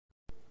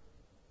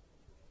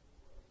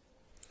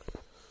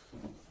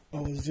I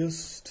was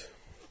just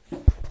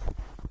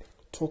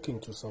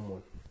talking to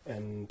someone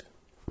and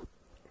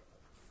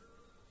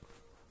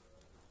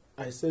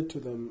I said to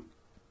them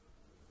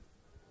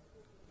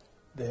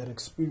they had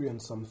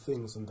experienced some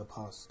things in the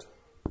past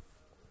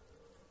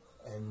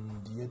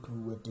and yet we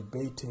were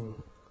debating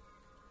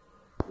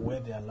where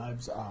their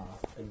lives are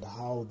and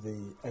how they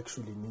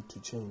actually need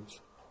to change.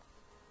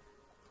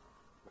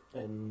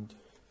 And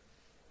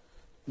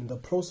in the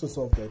process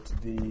of that,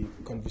 the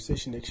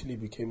conversation actually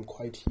became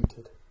quite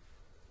heated,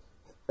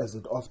 as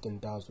it often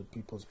does with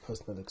people's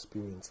personal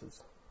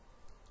experiences.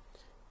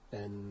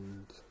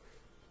 And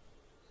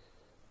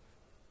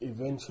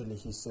eventually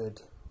he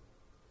said,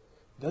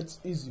 "That's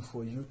easy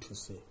for you to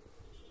say."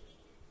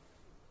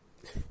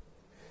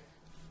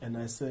 And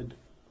I said,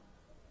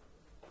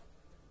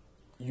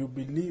 "You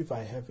believe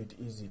I have it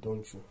easy,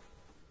 don't you?"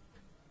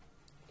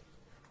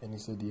 And he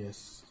said,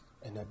 "Yes."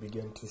 And I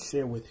began to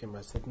share with him.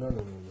 I said, No.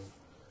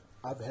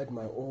 I've had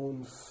my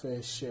own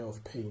fair share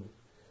of pain.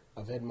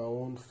 I've had my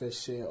own fair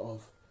share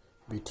of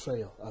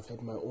betrayal. I've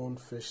had my own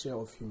fair share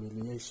of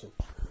humiliation.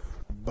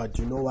 But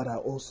you know what I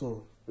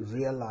also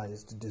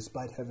realized,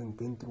 despite having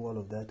been through all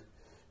of that,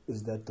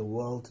 is that the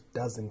world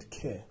doesn't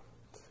care.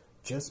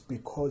 Just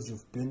because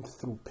you've been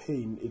through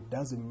pain, it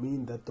doesn't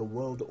mean that the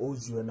world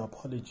owes you an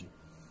apology.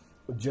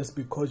 Just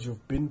because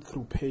you've been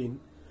through pain,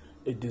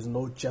 it is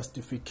no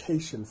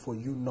justification for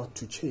you not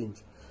to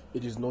change.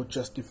 It is no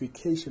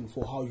justification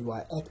for how you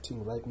are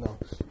acting right now.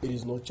 It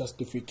is no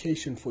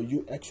justification for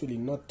you actually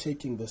not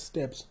taking the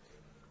steps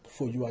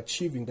for you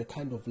achieving the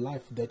kind of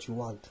life that you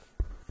want.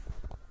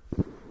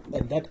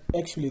 And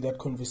that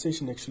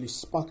conversation actually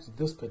sparked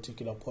this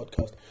particular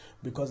podcast,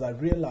 because I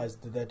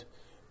realized that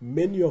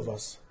many of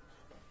us,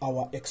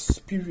 our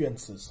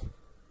experiences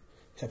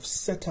have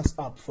set us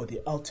up for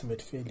the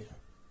ultimate failure.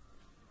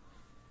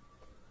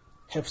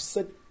 Have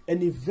set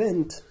an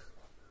event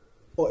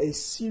or a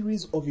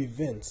series of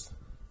events.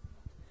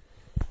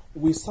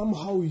 We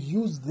somehow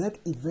use that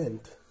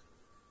event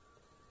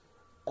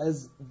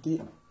as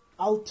the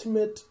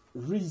ultimate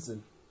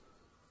reason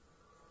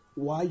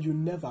why you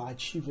never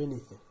achieve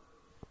anything.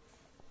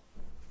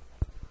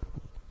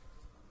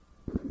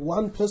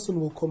 One person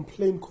will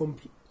complain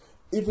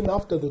even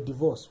after the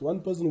divorce. One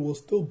person will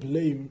still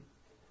blame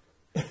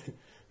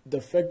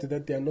the fact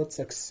that they are not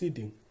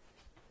succeeding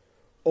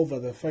over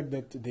the fact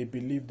that they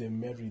believe they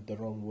married the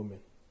wrong woman.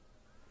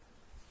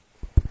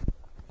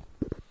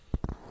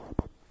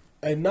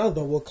 And now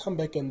they will come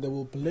back and they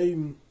will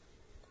blame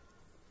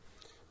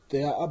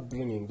their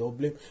upbringing. They'll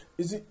blame.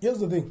 Here's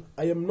the thing.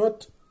 I am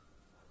not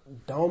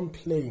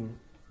downplaying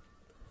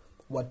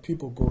what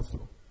people go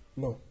through.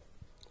 No.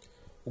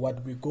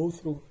 What we go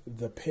through,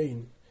 the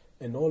pain,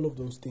 and all of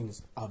those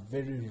things are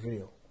very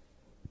real.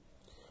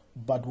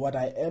 But what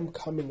I am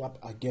coming up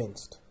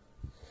against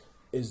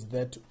is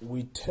that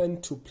we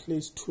tend to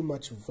place too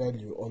much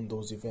value on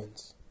those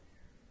events.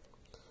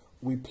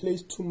 We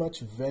place too much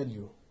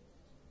value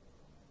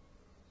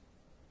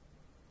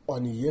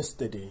on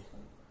yesterday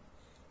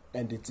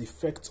and its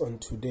effects on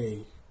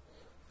today,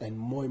 and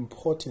more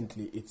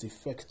importantly, its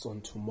effects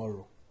on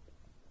tomorrow.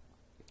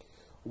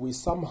 We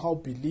somehow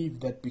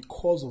believe that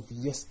because of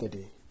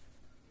yesterday,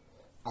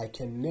 I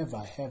can never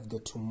have the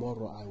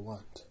tomorrow I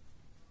want.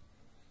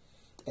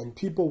 And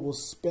people will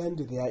spend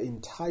their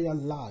entire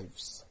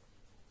lives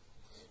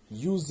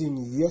using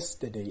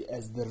yesterday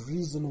as the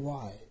reason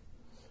why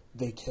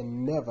they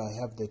can never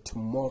have the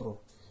tomorrow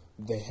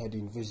they had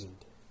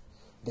envisioned.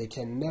 They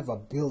can never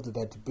build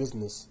that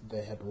business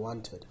they had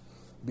wanted,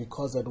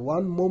 because at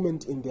one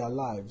moment in their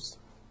lives,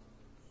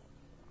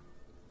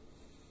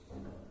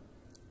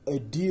 a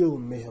deal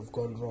may have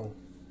gone wrong.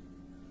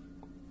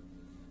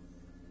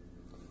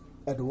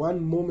 At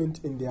one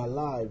moment in their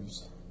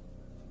lives,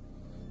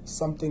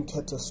 something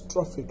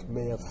catastrophic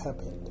may have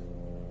happened.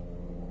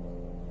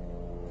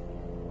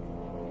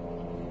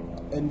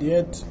 And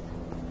yet,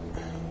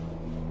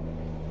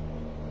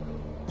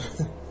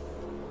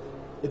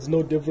 it's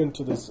no different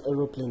to this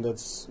aeroplane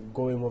that's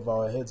going over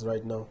our heads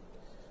right now.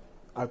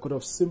 I could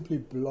have simply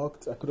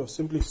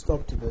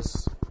stopped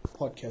this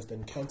podcast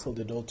and cancelled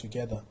it all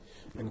together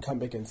and come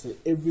back and say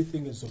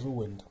everything is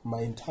ruined.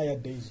 My entire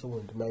day is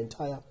ruined. My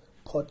entire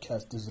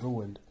podcast is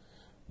ruined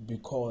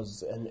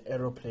because an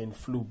aeroplane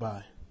flew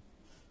by.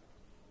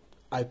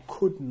 I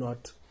could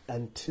not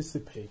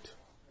anticipate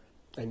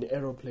an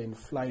aeroplane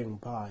flying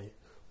by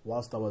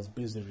whilst I was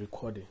busy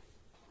recording.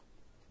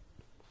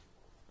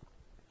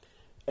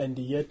 And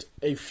yet,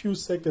 a few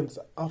seconds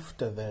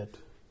after that,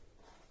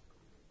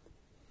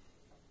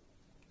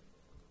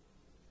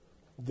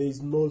 there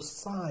is no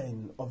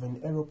sign of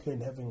an aeroplane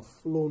having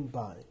flown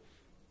by.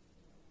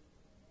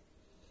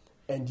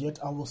 And yet,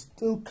 I will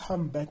still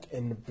come back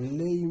and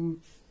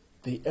blame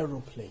the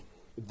aeroplane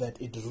that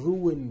it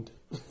ruined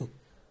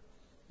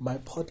my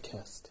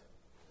podcast.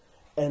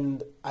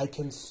 And I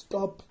can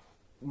stop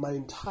my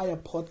entire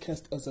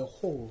podcast as a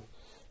whole,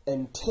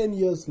 and 10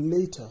 years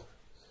later,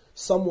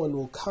 someone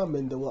will come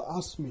and they will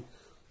ask me,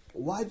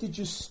 why did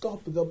you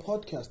stop the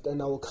podcast?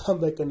 And I will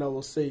come back and I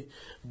will say,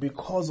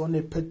 because on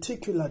a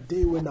particular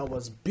day when I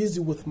was busy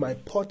with my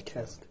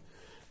podcast,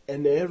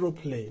 an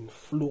aeroplane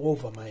flew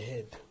over my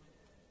head.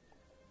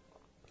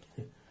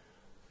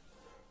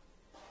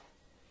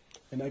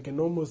 And I can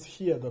almost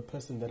hear the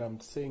person that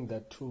I'm saying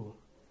that to,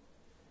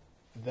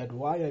 that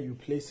why are you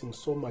placing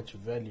so much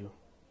value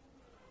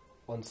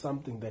on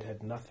something that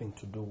had nothing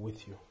to do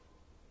with you?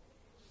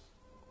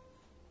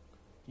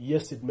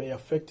 Yes, it may have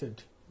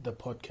affected the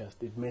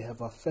podcast. It may have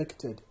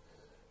affected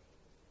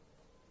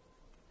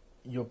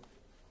your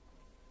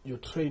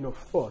train of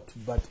thought,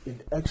 but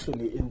it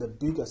actually, in the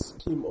bigger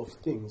scheme of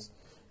things,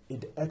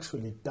 it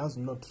actually does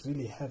not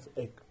really have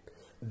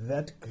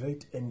that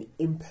great an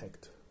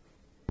impact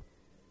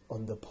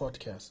on the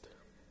podcast.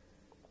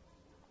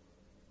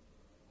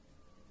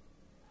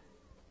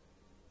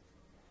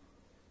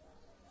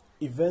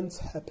 Events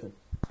happen.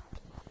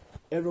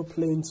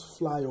 Aeroplanes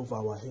fly over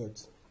our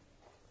heads.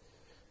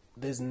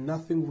 There's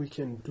nothing we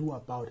can do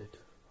about it.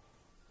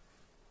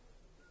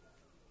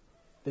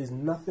 There's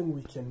nothing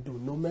we can do,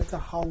 no matter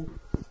how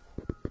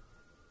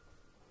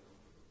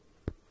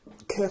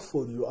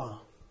careful you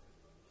are,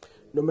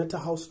 no matter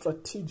how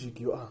strategic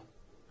you are.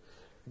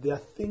 There are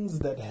things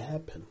that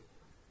happen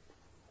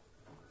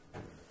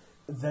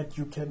that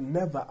you can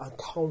never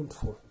account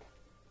for.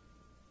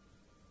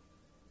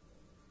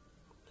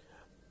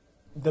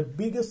 The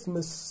biggest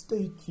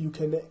mistake you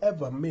can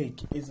ever make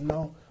is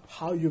now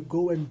how you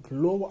go and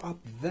blow up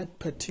that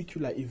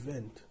particular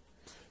event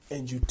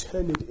and you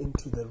turn it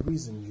into the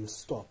reason you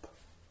stop.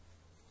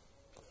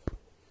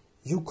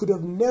 You could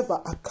have never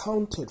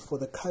accounted for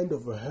the kind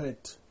of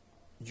hurt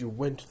you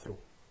went through.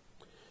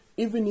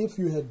 Even if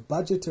you had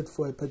budgeted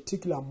for a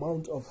particular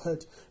amount of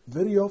hurt,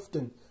 very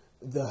often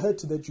the hurt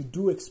that you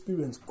do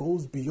experience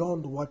goes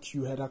beyond what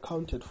you had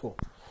accounted for.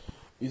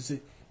 You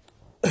see,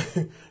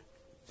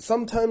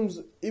 sometimes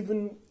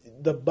even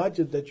the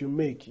budget that you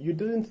make, you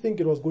didn't think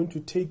it was going to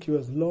take you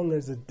as long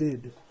as it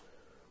did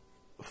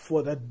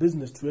for that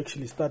business to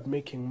actually start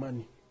making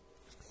money.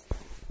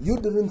 You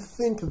didn't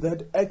think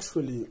that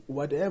actually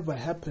whatever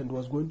happened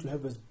was going to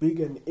have as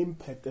big an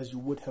impact as you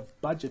would have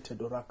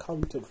budgeted or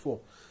accounted for.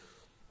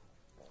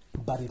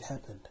 But it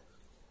happened.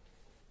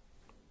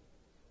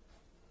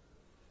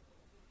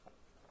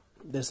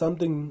 There's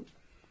something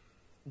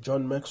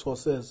John Maxwell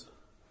says,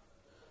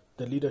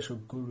 the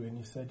leadership guru, and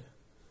he said,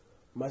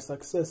 my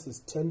success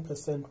is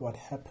 10% what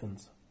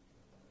happens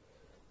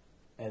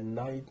and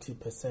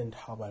 90%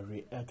 how I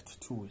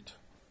react to it.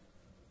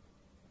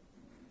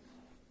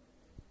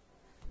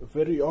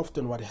 Very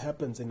often what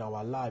happens in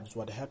our lives,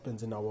 what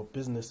happens in our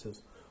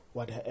businesses,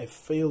 what a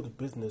failed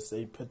business,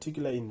 a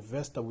particular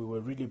investor we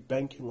were really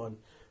banking on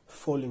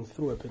falling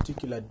through, a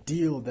particular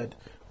deal that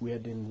we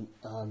had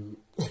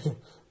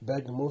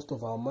bagged most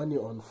of our money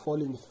on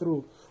falling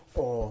through,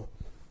 or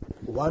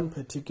one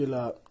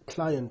particular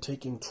client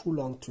taking too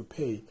long to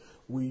pay,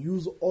 we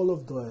use all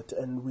of that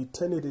and we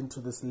turn it into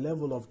this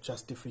level of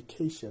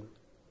justification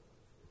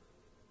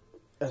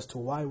as to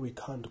why we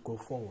can't go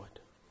forward.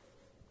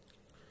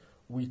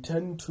 We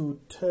tend to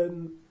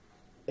turn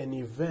an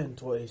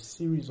event or a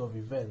series of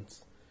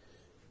events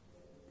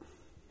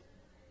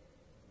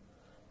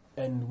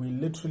and we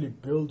literally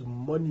build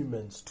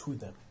monuments to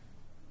them.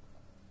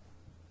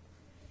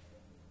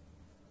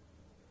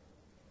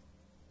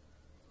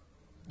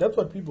 That's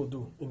what people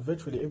do in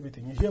virtually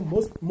everything. You hear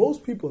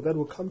most people that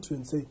will come to you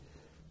and say,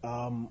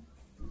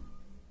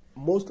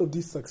 most of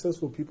these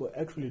successful people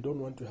actually don't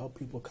want to help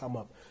people come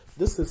up.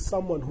 This is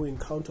someone who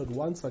encountered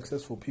one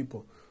successful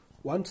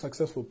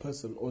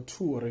person or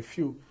two or a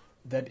few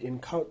that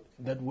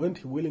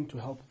weren't willing to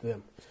help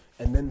them.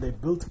 And then they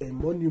built a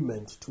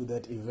monument to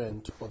that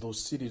event or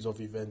those series of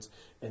events,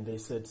 and they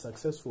said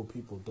successful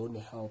people don't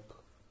help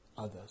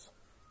others.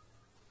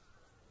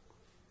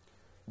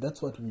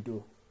 That's what we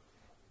do.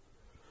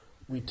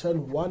 We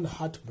turn one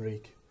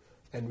heartbreak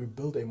and we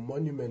build a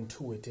monument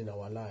to it in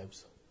our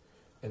lives.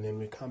 And then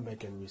we come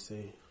back and we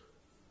say,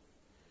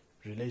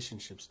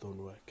 relationships don't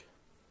work.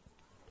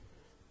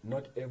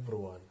 Not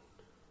everyone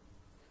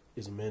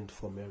is meant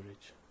for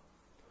marriage.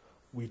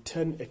 We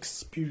turn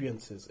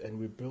experiences and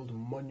we build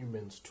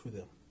monuments to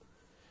them.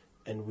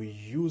 And we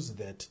use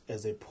that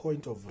as a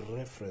point of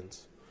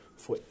reference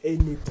for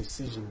any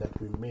decision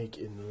that we make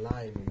in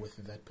line with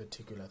that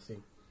particular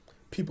thing.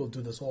 People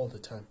do this all the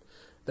time.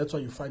 That's why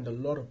you find a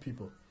lot of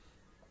people,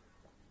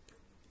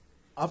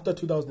 after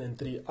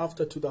 2003,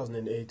 after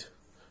 2008,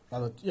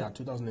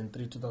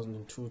 2003,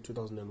 2002,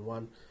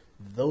 2001,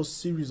 those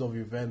series of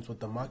events with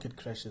the market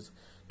crashes,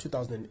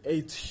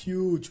 2008,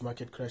 huge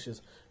market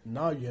crashes.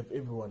 Now you have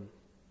everyone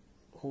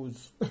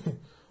whose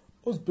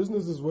most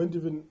businesses weren't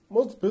even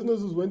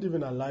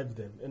alive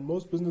then, and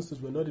most businesses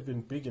were not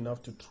even big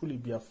enough to truly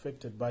be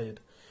affected by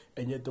it,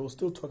 and yet they will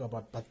still talk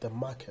about, but the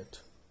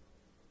market.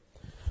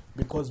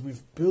 Because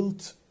we've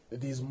built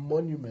these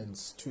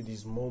monuments to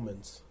these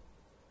moments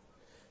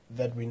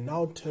that we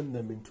now turn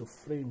them into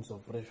frames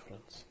of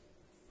reference.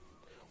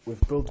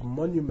 We've built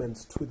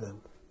monuments to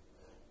them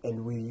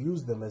and we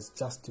use them as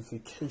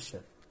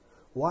justification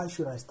why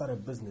should I start a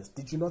business?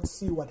 Did you not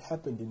see what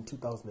happened in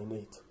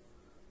 2008?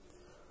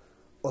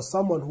 Or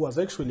someone who was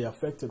actually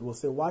affected will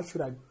say, why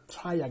should I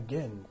try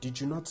again? Did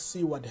you not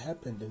see what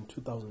happened in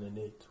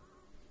 2008?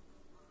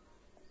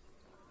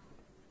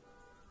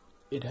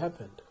 It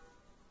happened.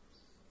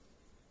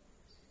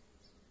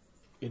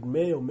 It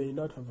may or may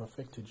not have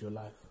affected your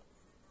life.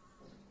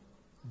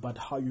 But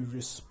how you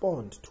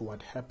respond to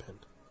what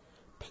happened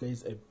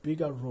plays a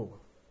bigger role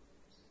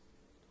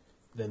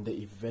than the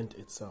event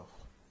itself.